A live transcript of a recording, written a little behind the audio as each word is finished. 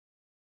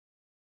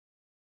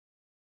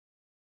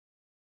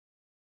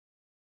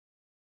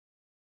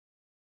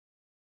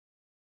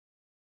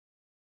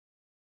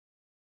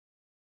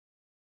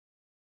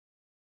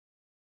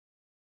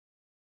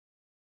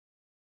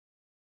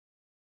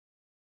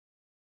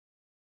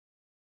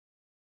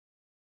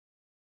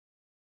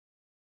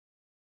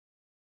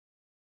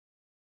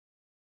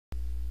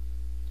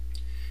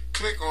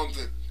click on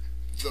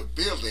the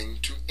building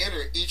to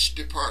enter each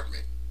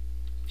department.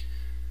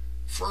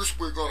 First,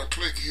 we're going to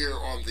click here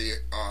on the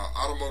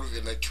automotive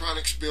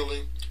electronics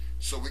building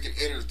so we can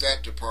enter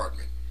that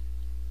department.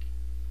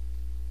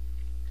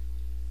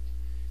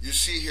 You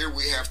see here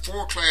we have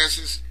 4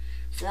 classes,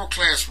 4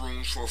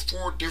 classrooms for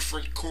 4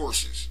 different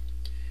courses.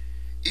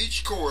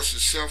 Each course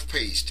is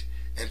self-paced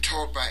and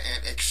taught by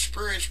an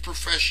experienced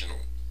professional.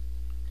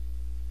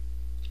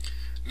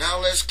 Now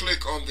let's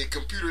click on the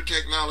computer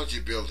technology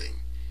building.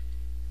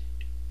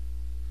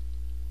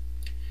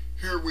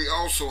 Here we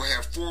also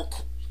have 4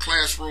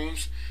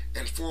 classrooms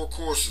and 4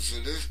 courses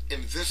in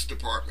this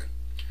department,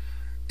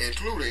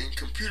 including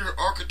computer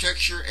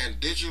architecture and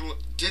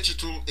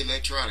digital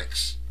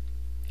electronics.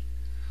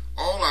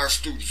 All our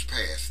students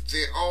pass.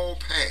 They all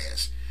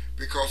pass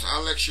because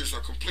our lectures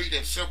are complete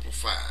and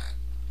simplified.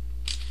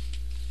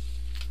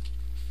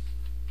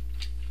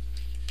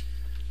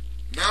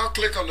 Now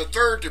click on the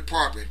 3rd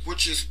department,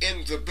 which is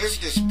in the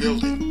business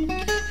building.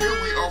 Here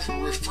we offer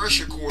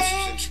refresher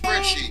courses in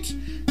spreadsheets,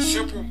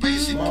 simple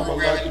basic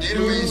programming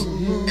database,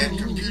 and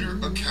computer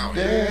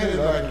accounting.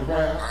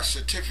 Our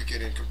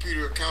certificate in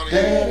computer accounting,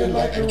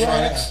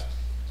 electronics,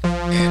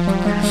 and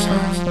computer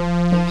science will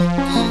look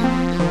good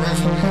on your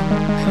resume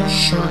and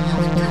assure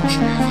your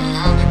future as a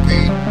highly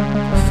paid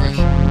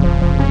professional.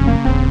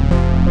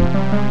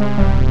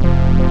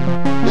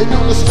 They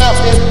knew the snap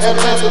in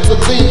Atlanta, the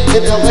lean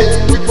in LA.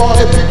 We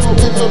party people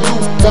in the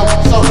loop, got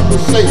something to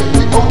say.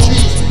 We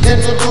OGs in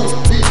the loop,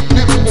 we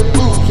living the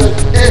blues. And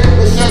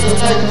every Saturday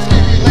night,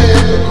 Stevie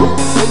land the crew.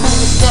 They knew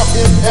the snap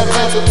in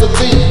Atlanta, the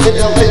lean in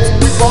LA.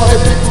 We party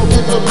people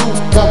in the loop,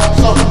 got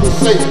something to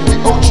say. We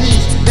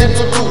OGs in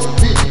the loop,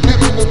 we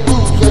living the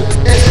blues. And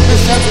every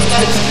Saturday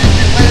night,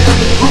 Stevie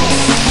land the crew.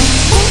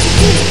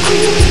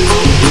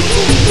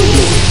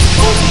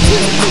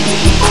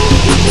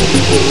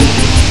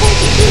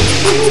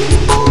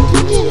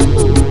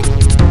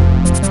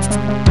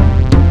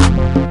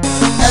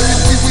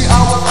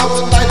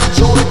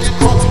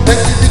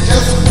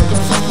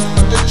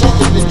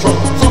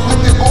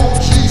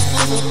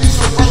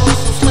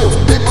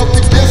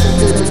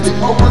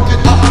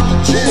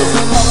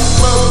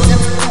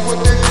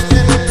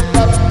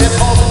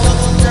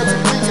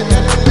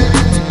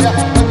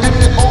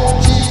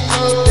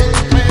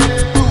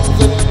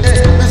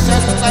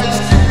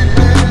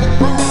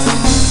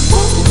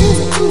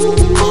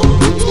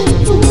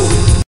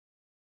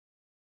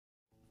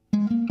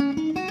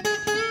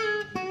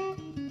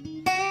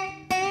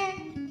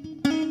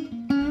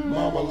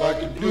 Mama like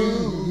the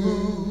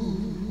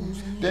blues,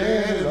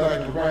 Daddy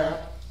like to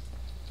rap,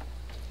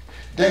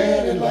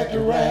 Daddy like to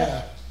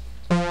rap.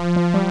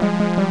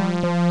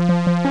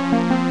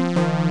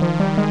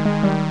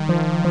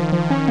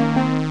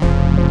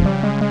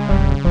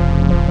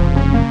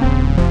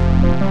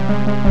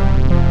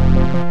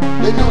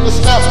 They knew the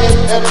snap in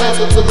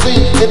Atlanta, the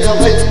lean in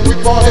LA. We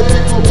party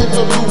people in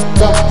the loop,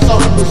 got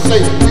something to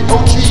say. We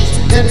OGs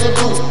in the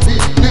loop, we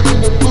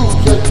living the blues.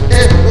 And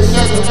every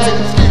Saturday night,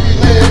 Stevie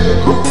land the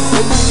crew.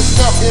 They knew the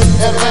snap in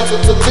Atlanta,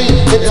 the lean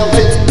in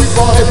LA. We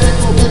party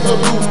people in the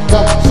loop,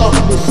 got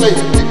something to say.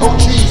 We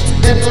OGs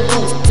in the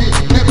loop, we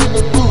living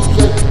the blues.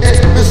 And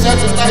every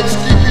Saturday night,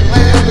 Stevie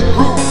land the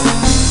crew.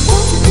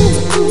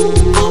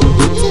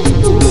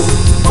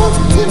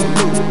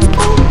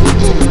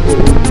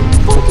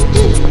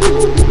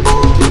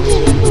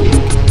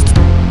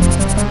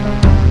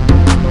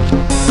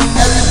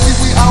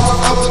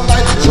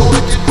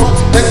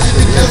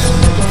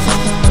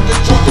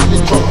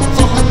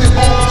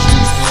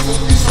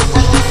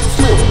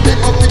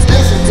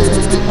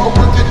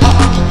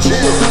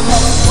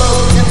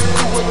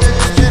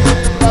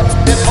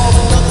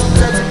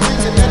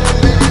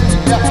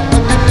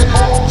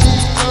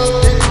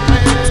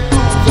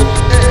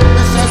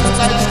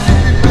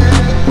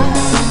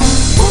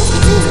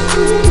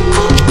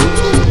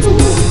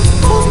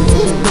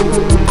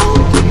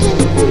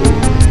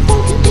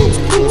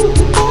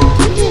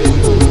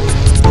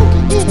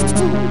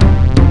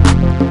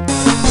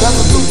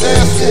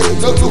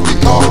 That's what we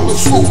call a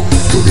swoop.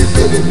 You be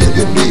bending in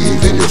your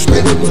knees and you're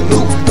spinning the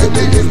loop. And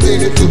then you're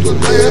leaning to the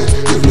left,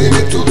 you're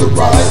leaning to the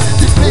right,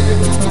 you're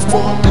leaning to the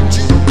one that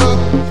you love.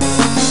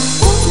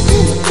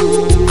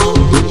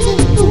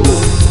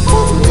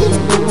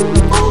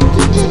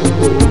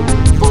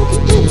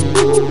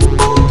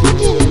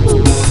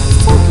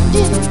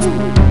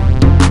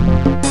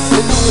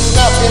 They do the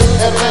snap in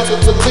Atlanta,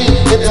 the lean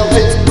in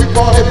LA. We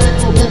party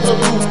people in the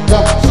loop,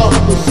 got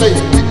something to say.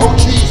 We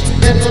OGs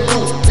in the loop.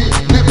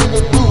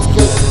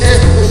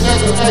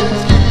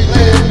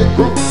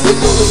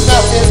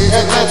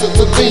 Atlanta,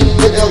 the lean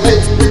in LA.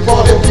 We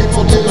party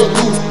people in the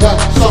loop, got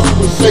something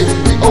to say.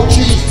 We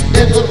OGs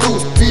in the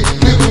loop, we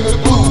living the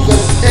blues.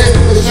 And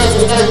every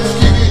Saturday night,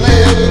 Stevie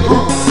land the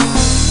crew.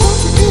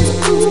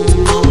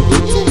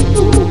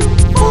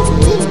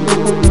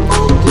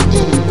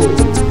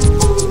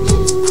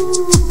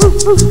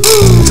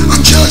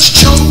 I'm Judge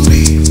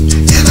Jody,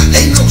 and I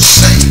ain't no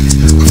saint.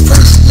 But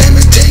first, let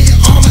me tell you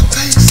all the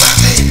things I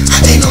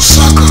ain't no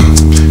sucker.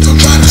 Don't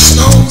try to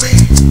snow me.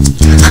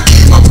 I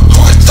came up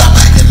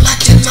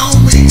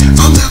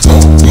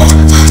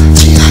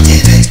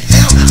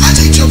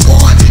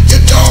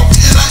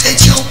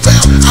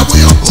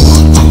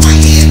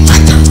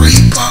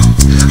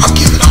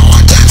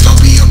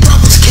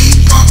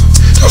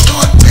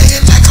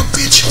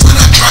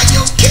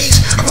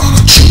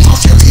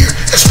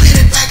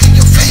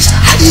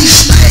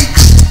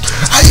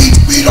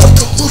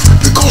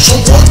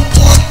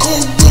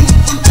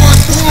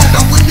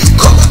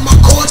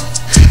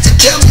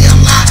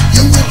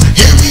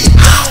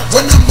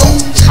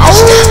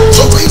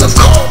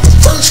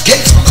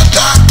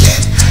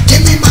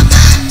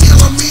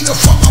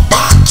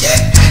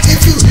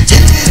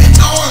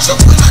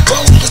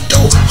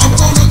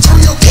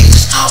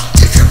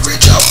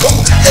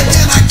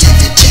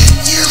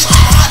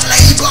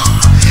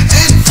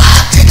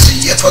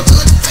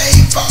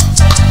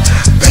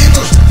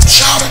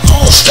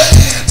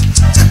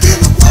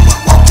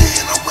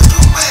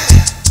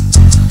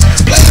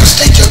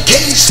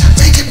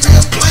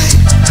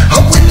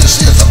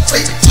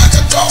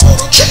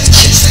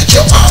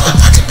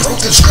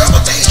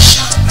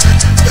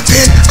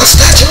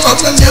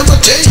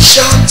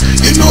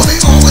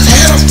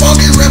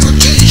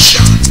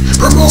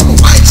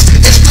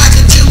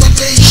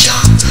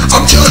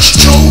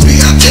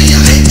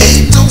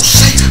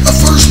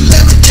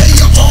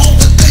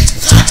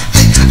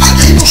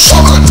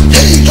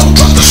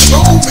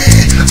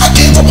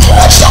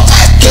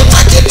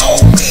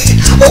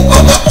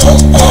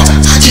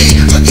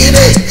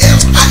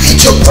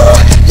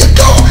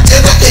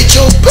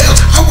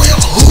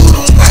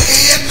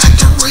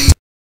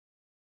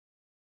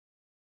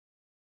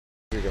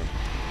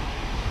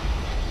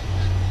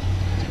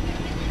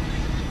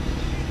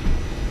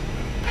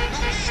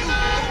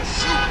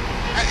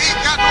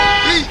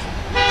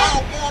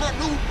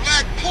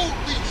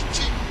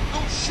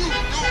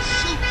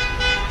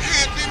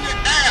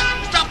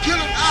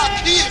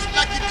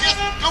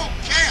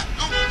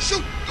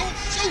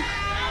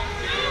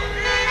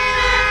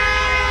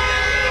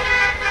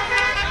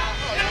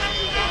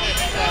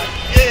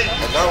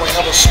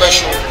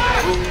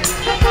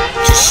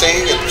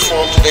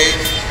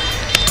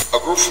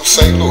group from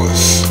St.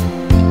 Louis.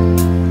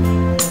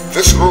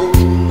 This group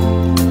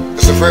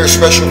is a very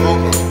special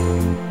group.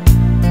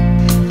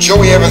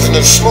 Joey Evans and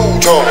the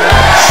Smooth Tones.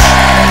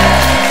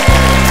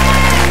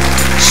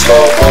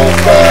 Slow boat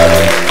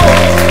riding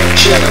on,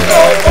 chilling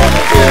out on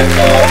the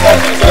river at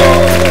the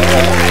door.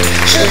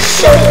 She's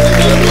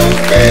something to look,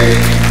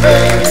 baby.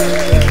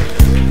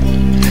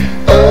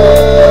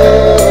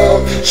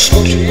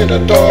 Smooching in the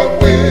dark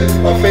with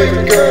my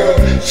favorite girl,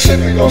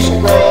 sipping on some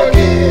grog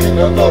in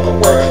another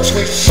world.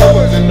 Sweet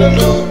summers in the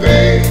loop,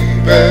 baby.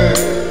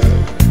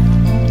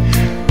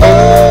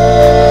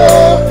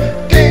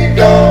 Ding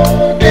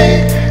dong,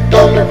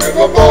 the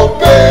riverboat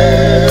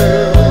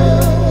bells.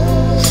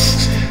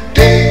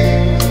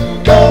 Ding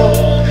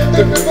dong,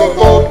 the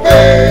riverboat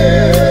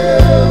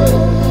bells.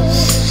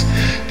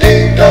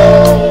 Ding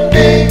dong,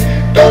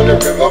 the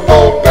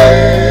riverboat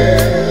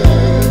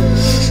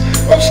bells.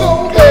 I'm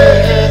so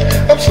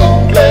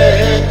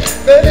glad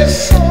that it's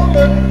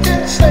summer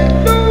in St.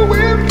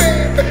 Louis,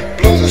 baby.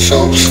 Blues and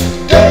soups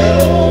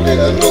down in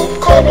the loop,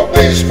 Cardinal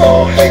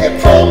baseball hanging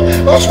from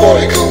a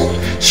sporty coupe.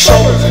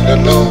 Summer's in the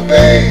loop,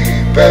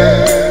 baby.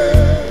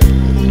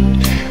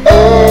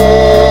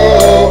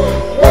 Oh,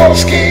 water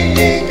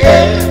skiing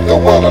at the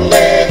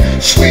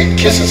Wonderland, sweet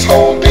kisses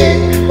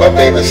holding my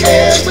baby's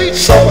hand. Sweet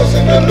summer's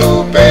in the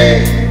loop,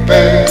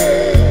 baby.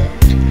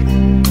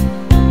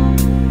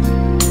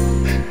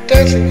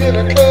 Dancing in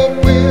a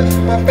club with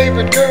my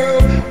favorite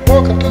girl,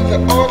 walking through the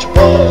arch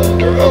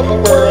wonder of the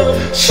world.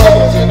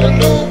 Summer's in the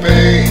loop,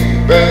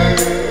 baby.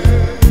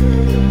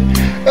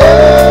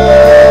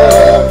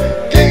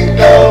 Ding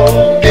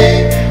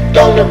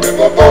dong, the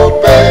riverboat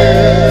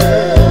bells.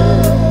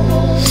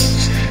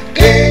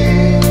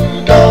 Ding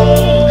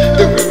dong,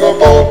 the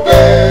riverboat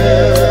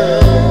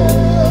bells.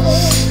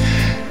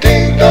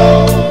 Ding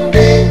dong,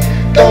 the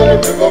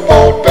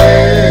riverboat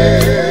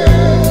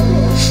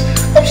bells.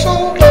 I'm so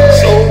glad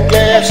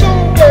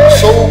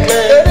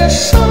that it's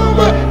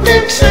summer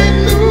in St.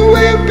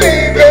 Louis,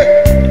 baby.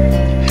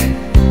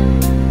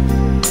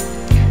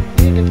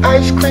 Eating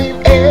ice cream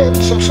and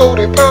some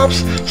soda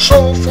pops,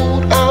 soul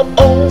food out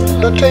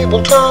on the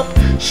tabletop.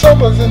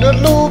 Summer's in the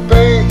loop,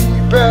 baby.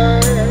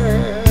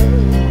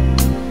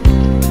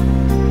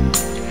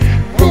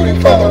 Rooting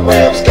for the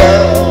Rams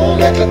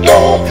down at the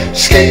Dome,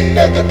 skating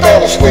at the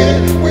Palace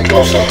when we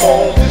close to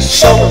home.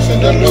 Summer's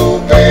in the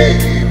loop,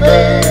 baby.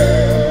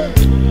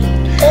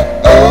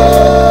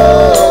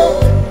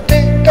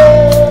 Ding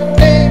dong,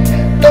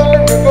 the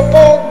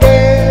riverboat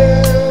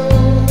bells.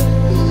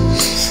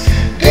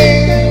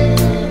 Ding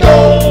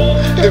dong,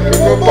 the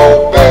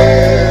riverboat bells.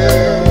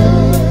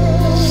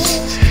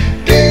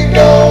 Ding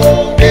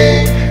dong,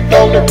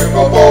 the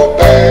riverboat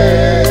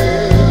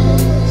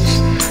bells.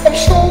 I'm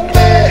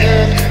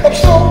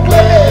so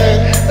glad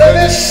that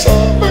it's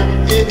summer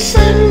in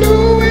St.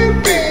 Louis,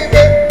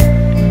 baby.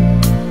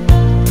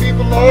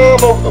 People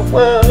all over the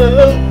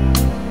world,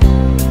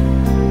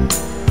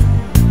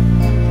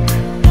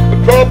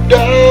 drop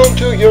down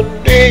to your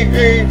knees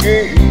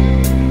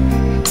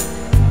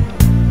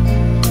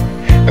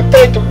and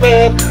thank the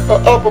man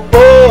up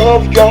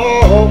above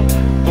y'all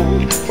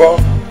for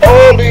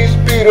all these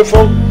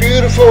beautiful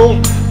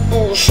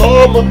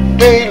summer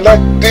days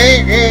like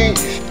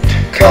these.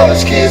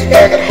 College kids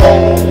back at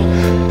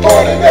home,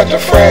 partying at the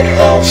frat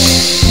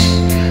house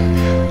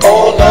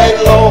all night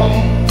long.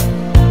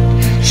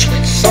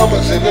 Sweet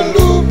summers in the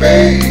loop,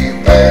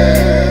 baby.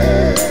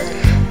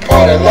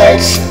 Party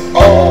lights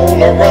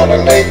all around the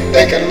lake,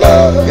 making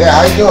love. Yeah,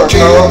 how you doing,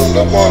 till fellas?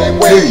 the morning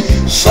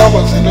wave.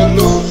 Summer's in the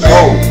loop,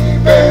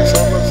 baby.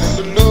 Summer's in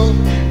the loop,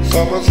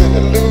 summer's in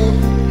the loop.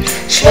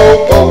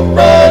 Slow boat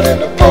ride in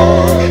the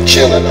park,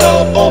 chilling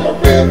out on the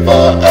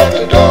river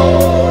after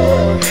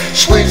dawn.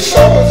 Sweet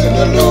summer's in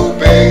the loop,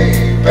 baby.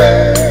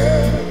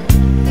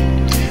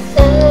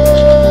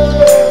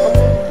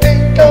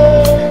 Ding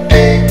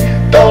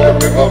dong, the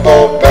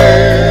riverboat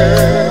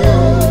bells.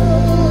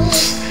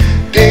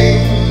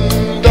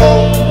 Ding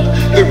dong,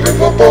 the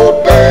riverboat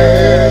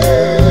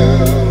bells.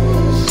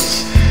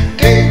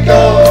 Ding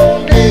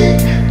dong, the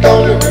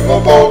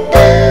riverboat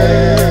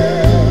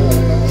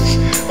bells.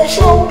 I'm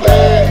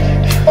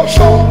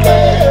so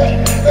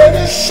glad that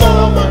it's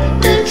summer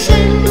in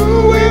St.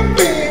 Louis,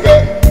 baby.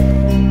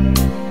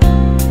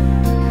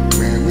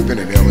 Man, we've been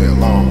in LA a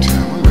long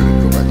time. I'm ready to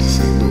go back to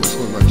St. Louis.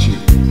 What about you?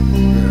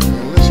 Yeah,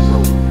 man, let's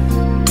roll.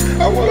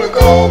 I wanna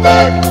go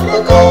back,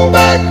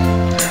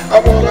 I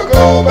wanna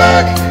go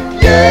back,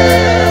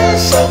 yeah.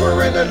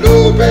 Summer in the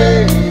loop,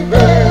 baby.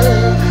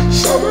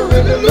 Summer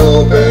in the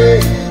loop,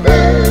 baby.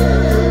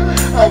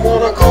 I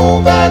wanna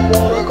go back,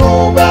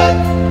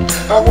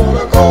 I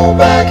wanna go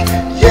back,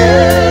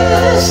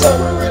 yeah.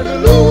 Summer in the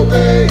loop,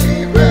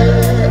 baby.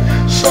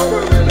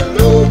 Summer in the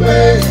loop,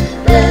 baby.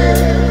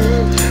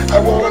 I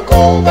wanna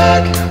go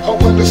back,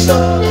 when the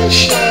sun is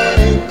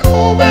shining,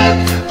 go back,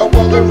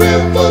 when the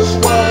river's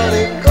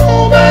winding,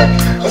 go back,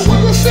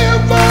 when the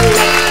silver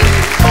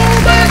lining, go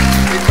back,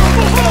 because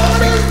my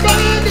heart is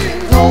blinding,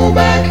 go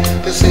back,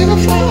 to see the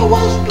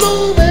flowers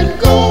blooming,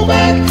 go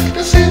back,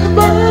 to see the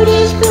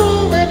birdies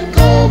grooving,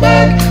 go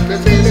back, to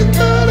see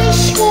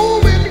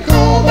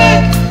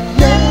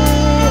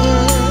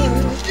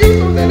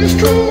it's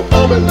true,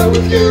 I'm in love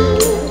with you.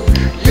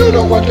 You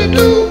know what to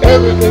do,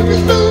 everything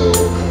is new.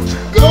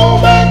 Go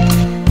back.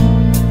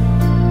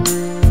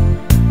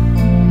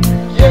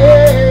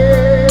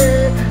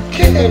 Yeah,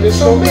 kicking it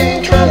so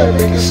mean, trying to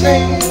make a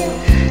scene.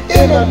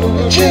 In a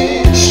new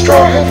jeans,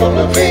 straw hat full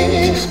of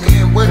beans.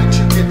 Man, where did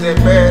you get that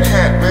bad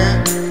hat,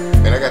 man?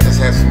 Man, I got this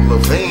hat from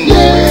Levine, Yeah,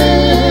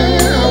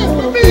 man. I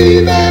wanna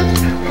be that.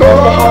 My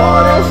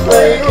heart is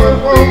flaking,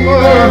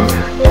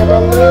 and I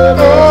love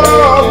it.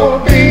 I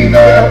wanna be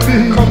that.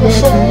 Cause my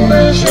soul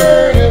is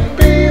yearning,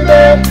 be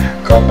that.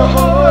 Cause my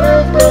heart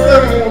is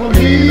burning,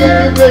 be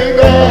that, baby.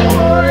 My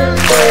heart is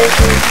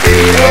breaking, be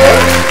that.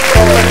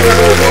 Cause my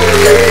girl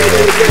is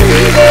yearning,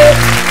 be that.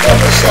 Cause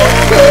my soul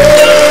is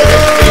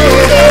yearning, be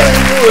that.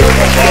 Cause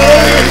my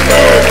heart is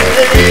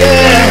burning, be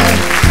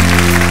that.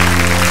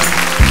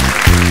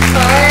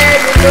 I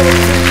never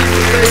see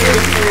you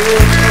laying through.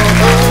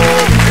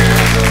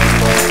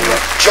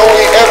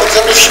 Joey Evans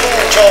and the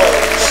Smooth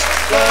Jones.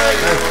 Fly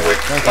away,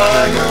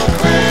 fly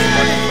away.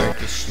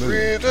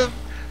 Rhythm,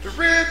 the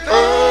rhythm,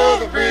 oh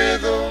the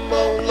rhythm,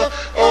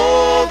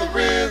 oh the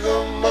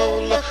rhythm,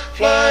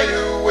 fly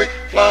away,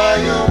 fly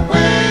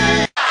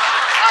away.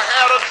 I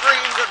had a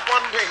dream that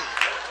one day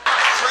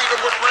freedom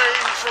would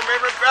reign from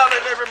every valley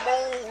and every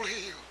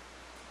molehill.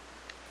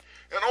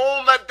 And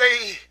on that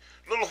day,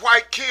 little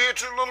white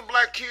kids and little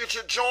black kids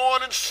would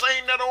join and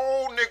sing that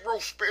old Negro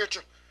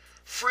spiritual.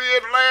 Free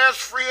at last,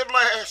 free at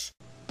last.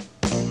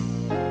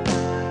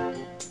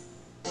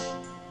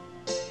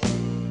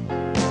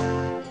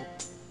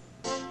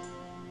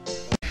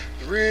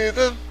 The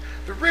rhythm,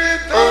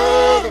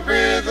 oh the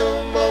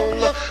rhythm,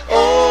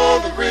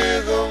 oh the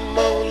rhythm,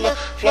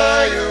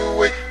 fly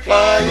away,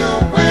 fly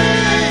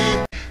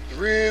away. The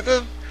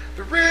rhythm,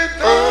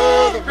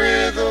 oh the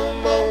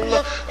rhythm,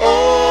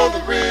 oh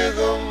the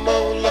rhythm,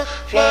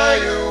 fly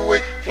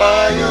away,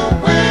 fly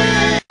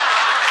away.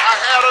 I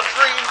had a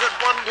dream that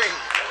one day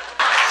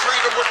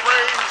freedom would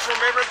reign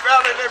from every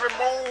valley and every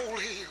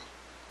molehill.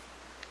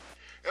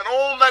 And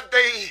on that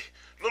day,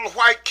 little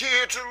white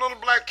kids and little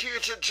black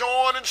kids would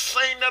join and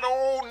sing that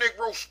old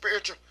Negro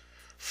spiritual.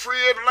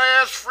 Free at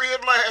last, free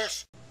at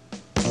last.